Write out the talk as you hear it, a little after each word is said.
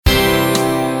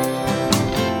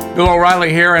Bill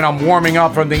O'Reilly here, and I'm warming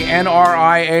up from the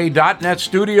NRIA.net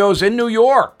studios in New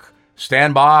York.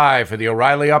 Stand by for the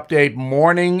O'Reilly Update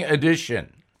Morning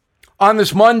Edition. On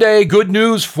this Monday, good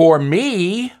news for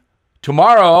me.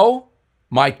 Tomorrow,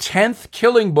 my 10th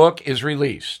killing book is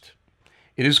released.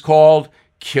 It is called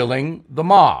Killing the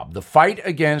Mob, the fight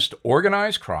against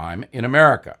organized crime in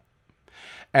America.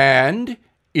 And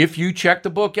if you check the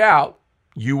book out,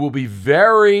 you will be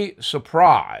very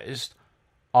surprised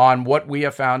on what we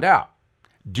have found out.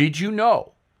 Did you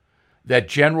know that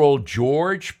General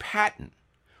George Patton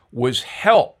was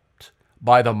helped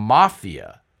by the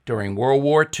mafia during World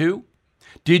War II?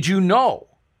 Did you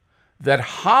know that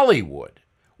Hollywood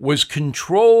was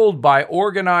controlled by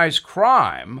organized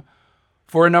crime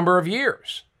for a number of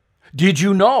years? Did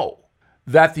you know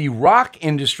that the rock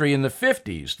industry in the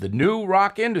 50s, the new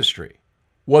rock industry,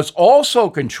 was also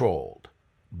controlled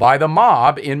by the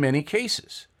mob in many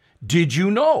cases? Did you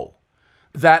know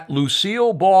that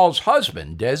Lucille Ball's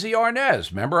husband, Desi Arnaz,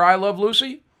 remember I Love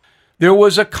Lucy? There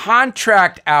was a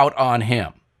contract out on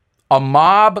him, a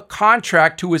mob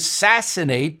contract to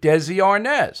assassinate Desi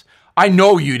Arnaz. I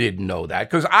know you didn't know that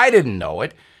because I didn't know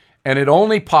it, and it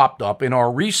only popped up in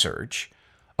our research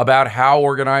about how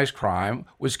organized crime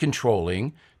was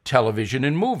controlling television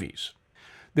and movies.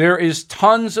 There is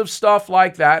tons of stuff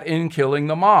like that in Killing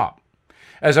the Mob.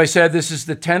 As I said, this is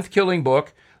the 10th killing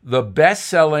book, the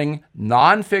best-selling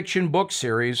nonfiction book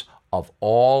series of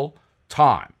all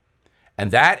time. And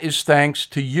that is thanks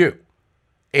to you.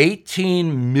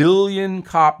 18 million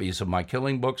copies of my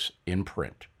killing books in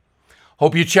print.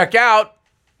 Hope you check out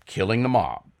Killing the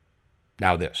Mob.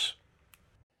 Now this.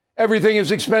 Everything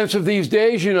is expensive these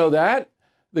days, you know that.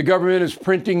 The government is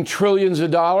printing trillions of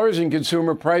dollars and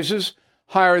consumer prices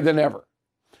higher than ever.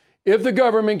 If the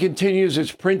government continues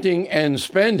its printing and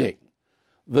spending,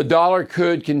 the dollar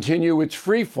could continue its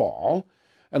free fall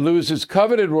and lose its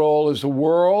coveted role as the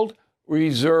world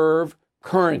reserve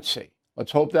currency.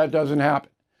 Let's hope that doesn't happen.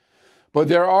 But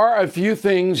there are a few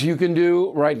things you can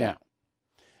do right now.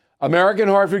 American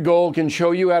Hartford Gold can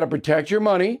show you how to protect your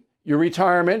money, your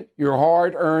retirement, your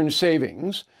hard-earned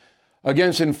savings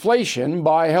against inflation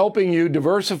by helping you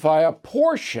diversify a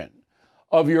portion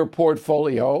of your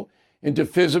portfolio into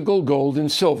physical gold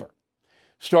and silver.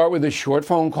 Start with a short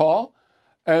phone call,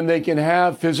 and they can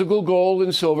have physical gold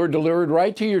and silver delivered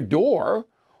right to your door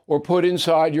or put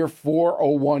inside your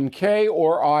 401k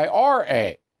or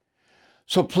IRA.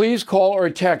 So please call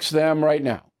or text them right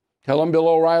now. Tell them Bill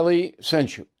O'Reilly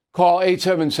sent you. Call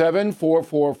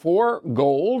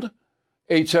 877-444-GOLD,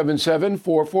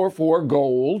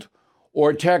 877-444-GOLD,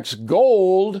 or text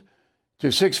GOLD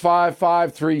to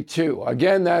 65532.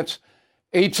 Again, that's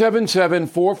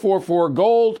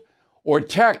 877-444-GOLD, or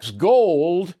text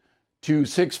GOLD to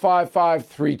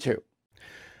 65532.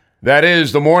 That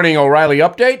is the Morning O'Reilly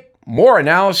Update. More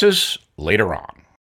analysis later on.